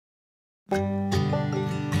Certificate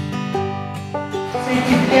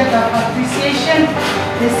of Appreciation.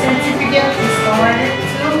 This certificate is awarded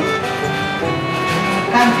to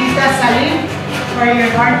Cantita Salim for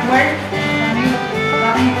your hard work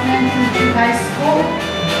commitment to Chuuk High School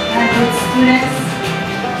and its students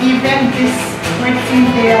given this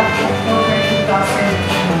 14th day of October 2020.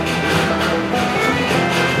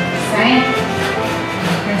 Signed,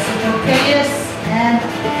 Principal Kayus and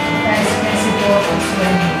Vice Principal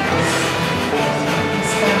Oswald.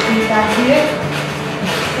 Ms. Cantita here.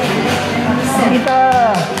 Kita.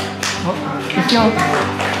 Oh, kisyo.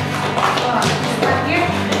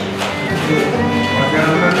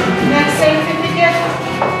 Next certificate.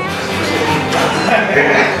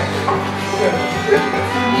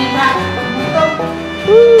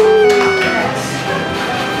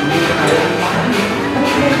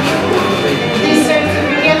 This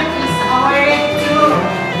certificate is awarded to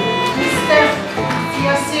Mr.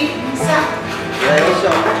 Yossi Musa.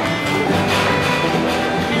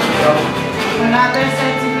 Another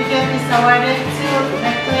certificate is awarded to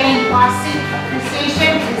McLean Classic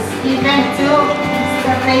Appreciation is given to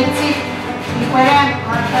Mr. Beatty Iquaren,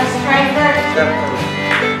 our bus driver.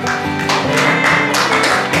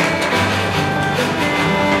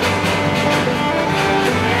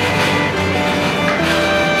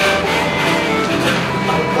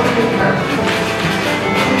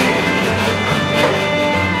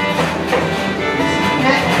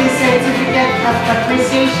 This certificate of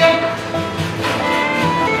appreciation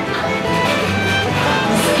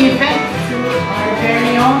given to our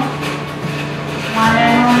very own one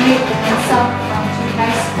and only myself from Chuuk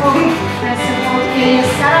High School, Principal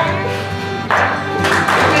Kayasa.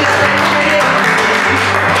 Please come.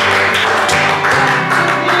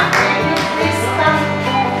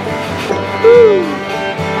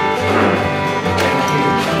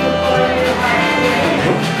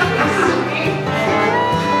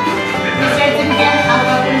 The certificate of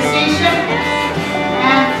appreciation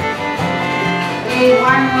and a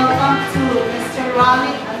warm welcome to Mr.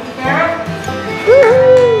 Raleigh Alvero.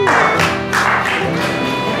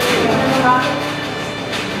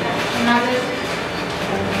 Another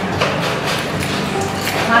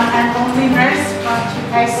one and only nurse from Chuuk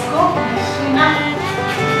High School, Ms. Sheena.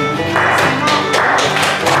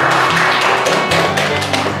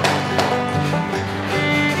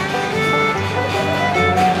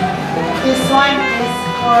 This one is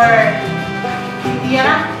for Lydia.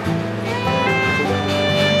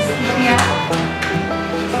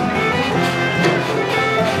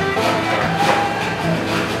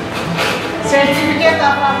 Certificate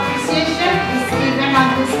of appreciation is given on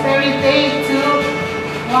this very day to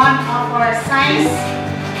one of our science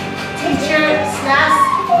teacher slash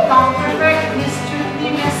photographer, Ms.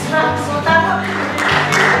 Chuuk Sotapa.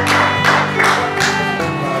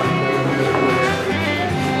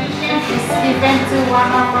 Is given to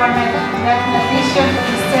one of our mathematicians,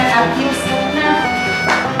 Mr. Abdul Sona.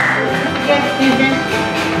 Get given.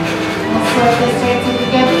 Also, the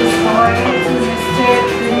certificate is awarded to Mr.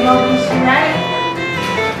 Rio Bishirai.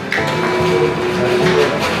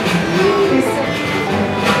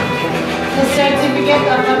 The certificate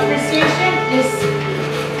of appreciation is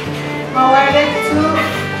awarded to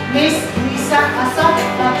Miss Lisa Asaf,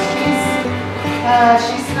 but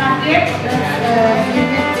she's not here.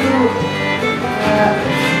 Give it to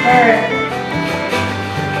her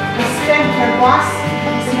assistant, her boss,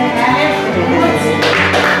 Mr. Allen.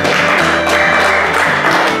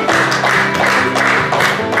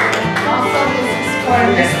 Also, this is for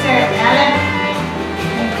Mr. Allen.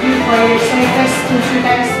 Thank you for your service to Chuuk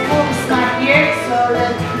High School. It's not here, so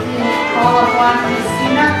that we call upon Ms.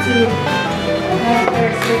 Sina to have her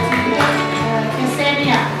certificate.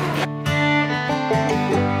 Ksenia.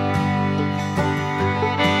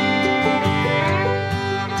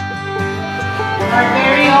 Our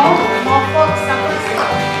very own Mofo Sakusa.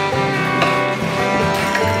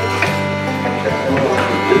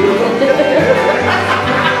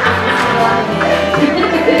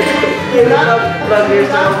 Love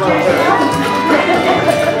yourself.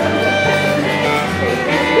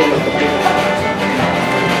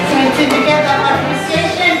 Certificate of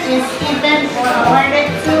appreciation is given or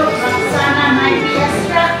awarded to Roxana Maiti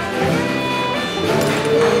Estra.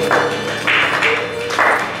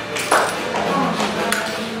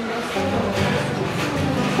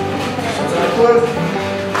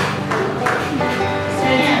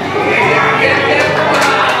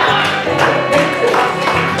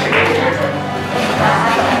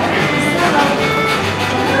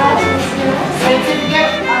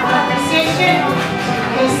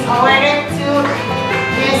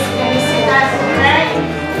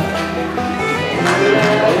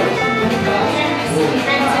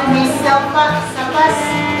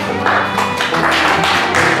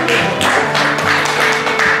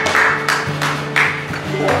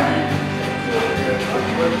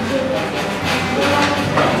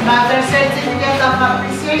 certificate of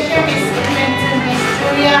appreciation is given to Miss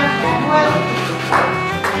Julia Manuel.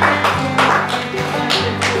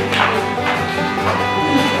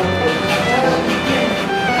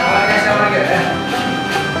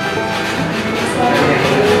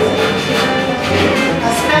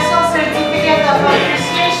 A special certificate of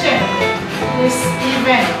appreciation is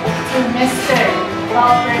given to Mr.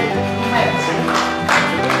 Robert Wet.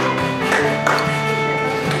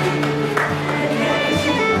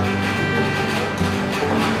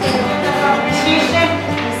 Appreciation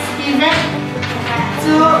is given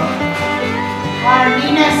to our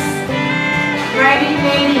Venus writing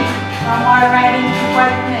lady from our writing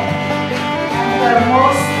department, and the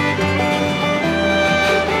most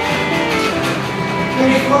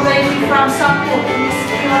beautiful lady from Sampo, Miss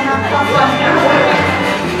Fiona Papa.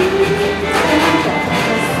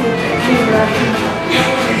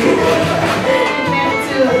 Given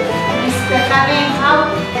to Mr. Kaling Out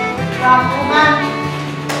from Uman.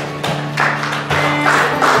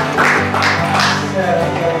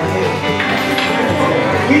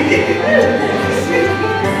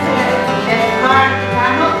 Edgar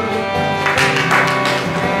Cano.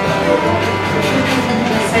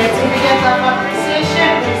 Certificate of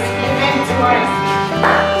appreciation is given to us.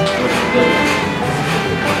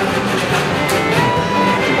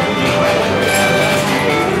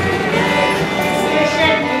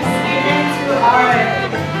 Appreciation is given to our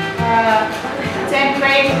 10th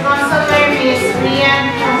grade counselor, Miss Rian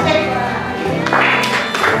Patek.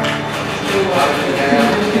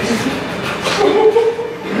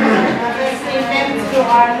 Another statement to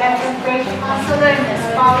our 11th grade counselor, Miss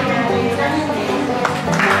Paulina Leighton.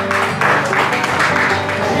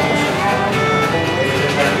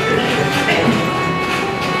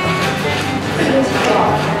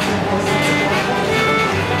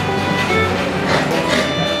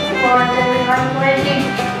 For the graduating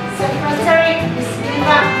secretary, Miss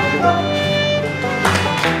Viva Muto.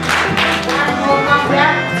 And welcome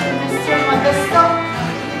back to Mr. Modesto.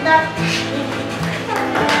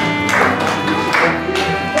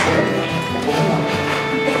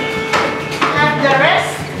 And the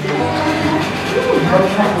rest.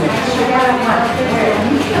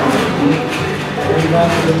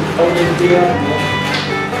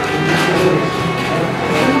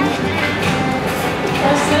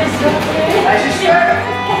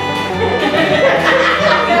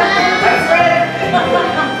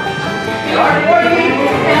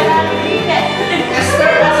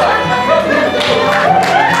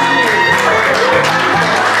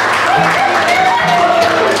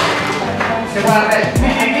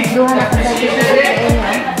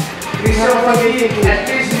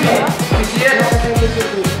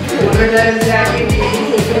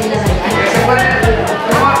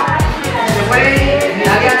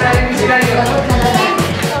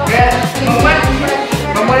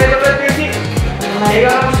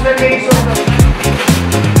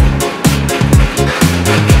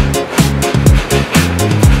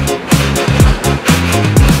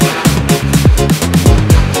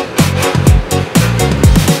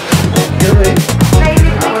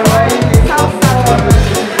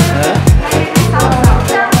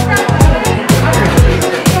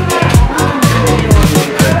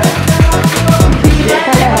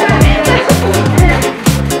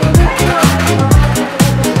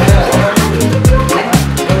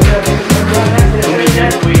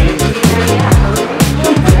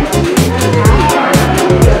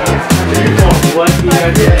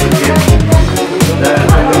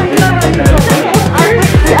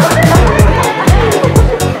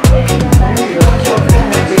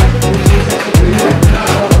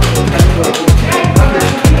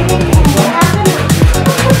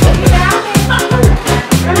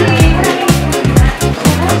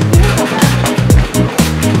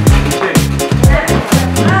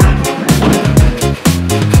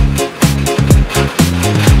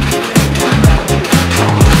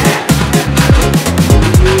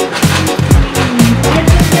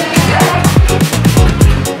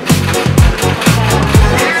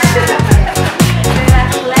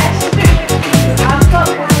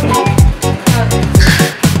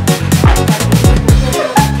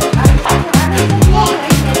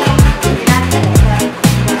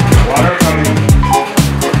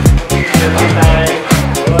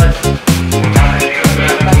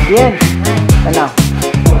 Bien.